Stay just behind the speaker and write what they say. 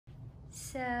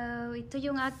So, ito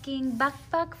yung aking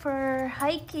backpack for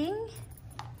hiking.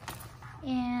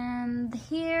 And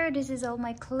here, this is all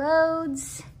my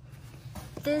clothes.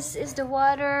 This is the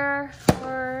water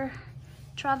for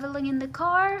traveling in the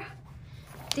car.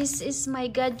 This is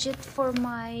my gadget for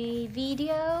my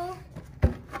video.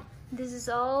 This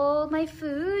is all my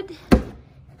food.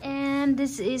 And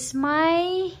this is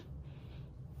my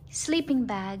sleeping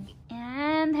bag.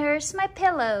 And here's my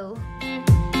pillow.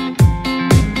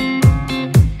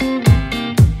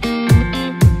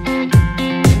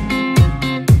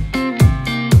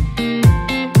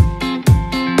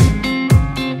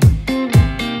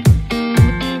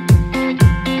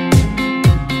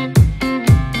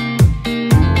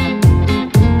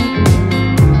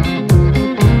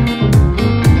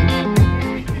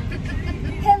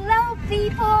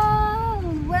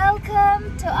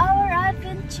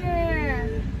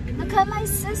 My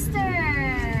sister.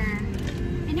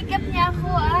 Inikap niya ako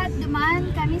at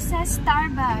dumaan kami sa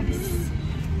Starbucks.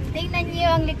 Tingnan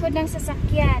niyo ang likod ng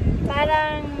sasakyan.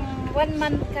 Parang 1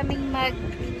 month kaming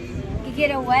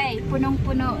mag-getaway.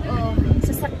 Punong-puno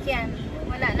sasakyan.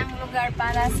 Wala nang lugar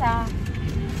para sa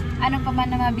ano pa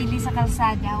man na mabili sa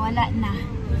kalsada. Wala na.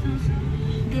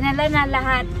 Dinala na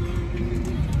lahat.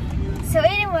 So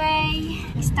anyway,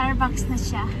 Starbucks na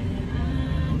siya.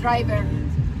 Driver.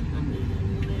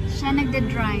 Siya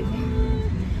nagda-drive.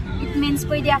 It means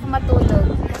pwede ako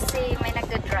matulog kasi may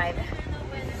nagda-drive.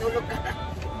 Tulog ka na.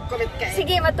 Kulit ka.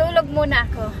 Sige, matulog muna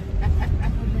ako.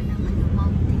 Ano ba naman yung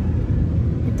mountain?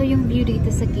 Ito yung view dito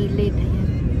sa gilid.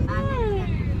 Ayan.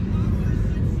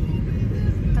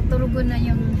 Katulugo na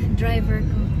yung driver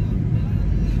ko.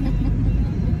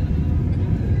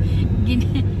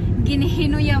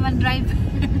 Ginihinuya man driver.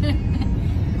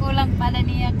 Kulang pala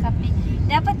niya kape.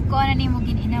 Dapat ko ano ni mo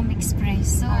gininam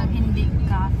espresso, hindi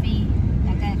coffee.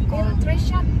 Cold. 3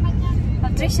 shot man yan.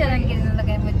 3 shot lang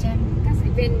ginalagay mo dyan.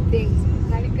 Kasi vending.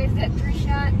 Sabi ko sa 3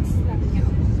 shots. Sabi niya.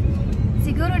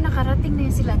 Siguro nakarating na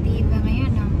yun sila Diva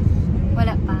ngayon, no?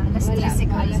 Wala pa. Alas 3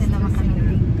 siguro sila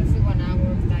makarating. Kasi 1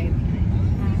 hour tayo.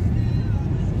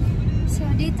 So,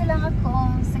 dito lang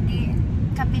ako sa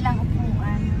kabilang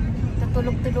upuan.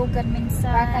 Tutulog-tulogan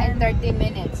minsan. Baka in 30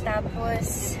 minutes.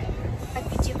 Tapos,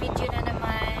 pag-video-video na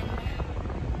naman.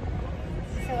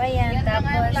 So, ayan. Yan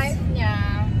tapos, ang life niya.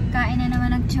 Kain na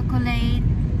naman ng chocolate.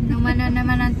 Numan na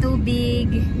naman ng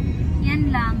tubig. Yan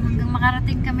lang. Hanggang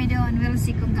makarating kami doon. We'll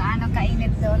see kung gaano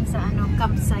kainit doon sa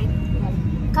campsite.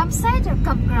 Campsite or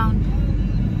campground?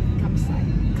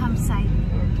 Campsite. Campsite.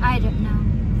 I don't know.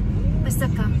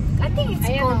 Basta camp. I think it's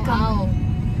called camp.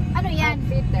 Ano yan?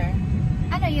 Peter.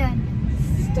 Ano yan?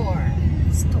 Store.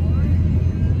 Store?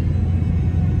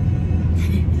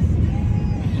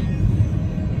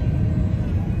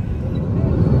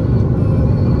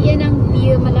 Yan ang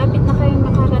view. Malapit na kayong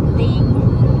nakarating.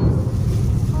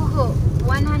 Oh,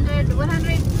 102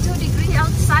 degrees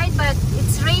outside but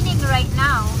it's raining right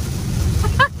now.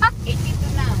 82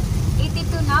 now.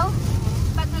 82 now?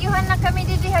 Pagyuhan na kami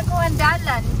dito kuan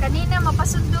dalan. Kanina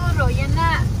mapasunduro. Yan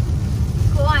na.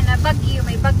 Kuan na bagyo.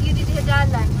 May bagyo dito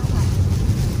dalan.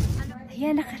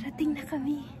 Ayan, nakarating na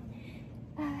kami.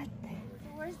 At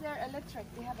Where's their electric?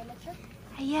 Do you have electric?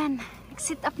 ayan,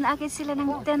 nag-sit up na agad sila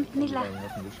ng tent nila.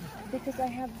 Because I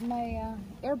have my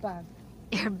airbag.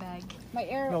 Airbag. My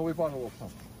air. No, we bought a little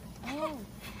pump. Oh.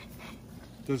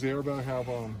 Does the airbag have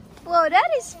Wow, that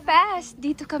is fast.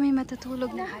 Dito kami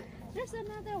matutulog na. There's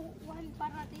another one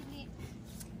para dili.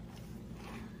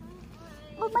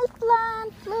 Oh, my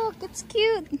plant. Look, it's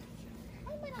cute.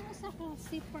 Ay, may nasa ko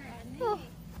zipper ani. Oh,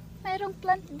 mayroong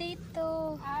plant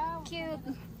dito. Ah,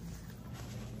 Cute.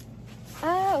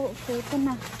 Ah, okay. Ito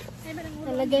na. ay may nangulo.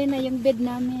 Nalagay na yung bed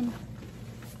namin.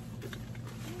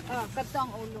 Ah, kato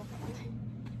ang ulo.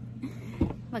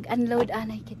 Mag-unload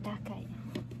anay kita kay.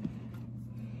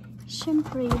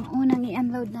 Siyempre, yung unang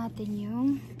i-unload natin yung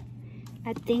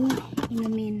ating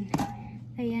inumin.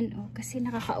 Ayan o, kasi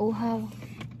nakakauhaw.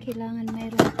 Kailangan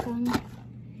mayroon kang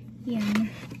yan.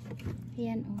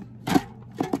 Ayan o.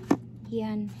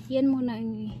 Yan. Yan muna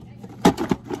yung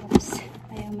oops.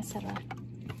 Ayaw masara.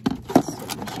 So,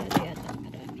 masyado yata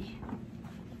marami.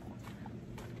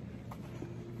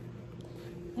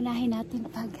 Unahin natin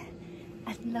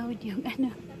pag-unload yung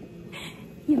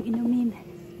yung inumin.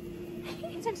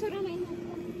 Sagsura na ina.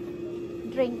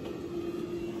 Drink.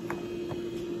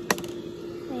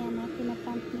 Ayan natin na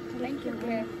pump ni Clark. Thank you,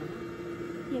 Claire.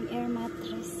 Yung air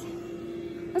mattress.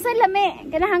 Ang saan lami?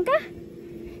 Ganahan ka?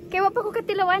 Kaya wapa ko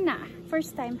katilawan na.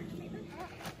 First time.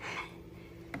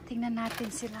 Tingnan natin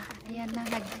sila. Ayan na,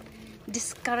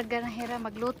 nag-discarga na hira.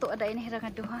 Magluto ada ini hira nga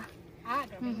duha.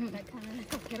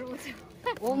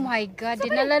 Oh my God,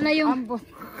 dinala na yung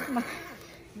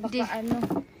Baka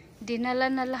ano. dinala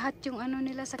na lahat yung ano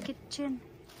nila sa kitchen.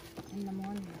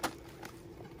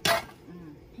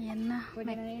 Yan na.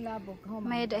 Pwede na nilabog.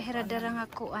 May dahira-darang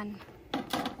akuan.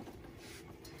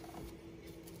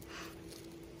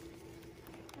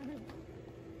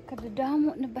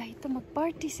 Kadadamo na ba ito?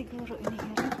 Mag-party siguro ini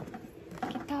hero.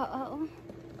 Kita, oo.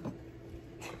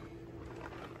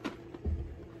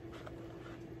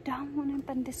 Damo na yung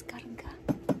pandeskarga.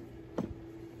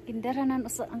 Gindaranan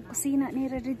sa ang kusina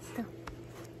ni dito.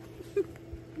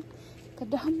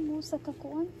 Kadamo sa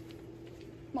kakuan.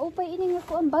 Maupay ini nga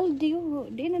kuan balde. Oh.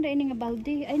 Di na da ini nga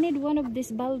balde. I need one of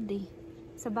this balde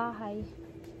sa bahay.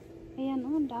 Ayan,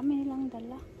 oh, dami nilang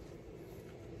dala.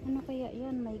 Ano kaya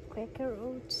yan? May Quaker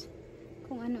Oats.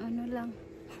 Kung ano-ano lang.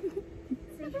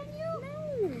 No.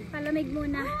 Palamig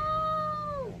muna.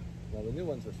 Well, the new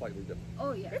ones are slightly different.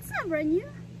 Oh yeah. It's not brand new.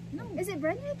 No. Is it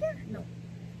brand new again? No.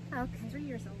 Okay. 3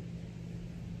 years old.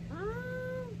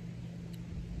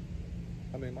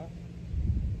 How many miles?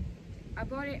 I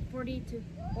bought it 42.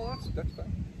 Oh, that's fine.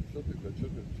 She'll be good.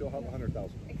 She'll have 100,000.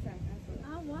 Exactly.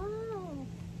 Wow.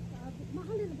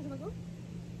 Mahal din ba bago?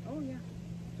 Oh yeah.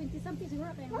 20 something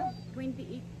siguro kaya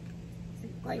 28.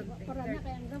 para na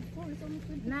kaya RAV4 is only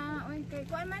 20. Na, okay.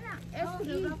 Kuan man na. Oh,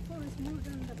 the SE. RAV4 is more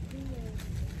than the previous.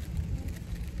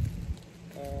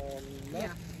 No.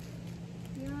 Yeah.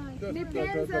 Yeah.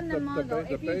 Depends on the model.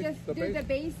 If you just do the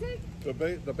basic.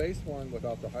 The base one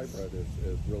without the hybrid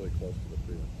is really close to the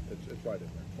Prius. It's right in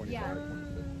there. 25, Yeah.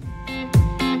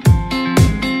 26.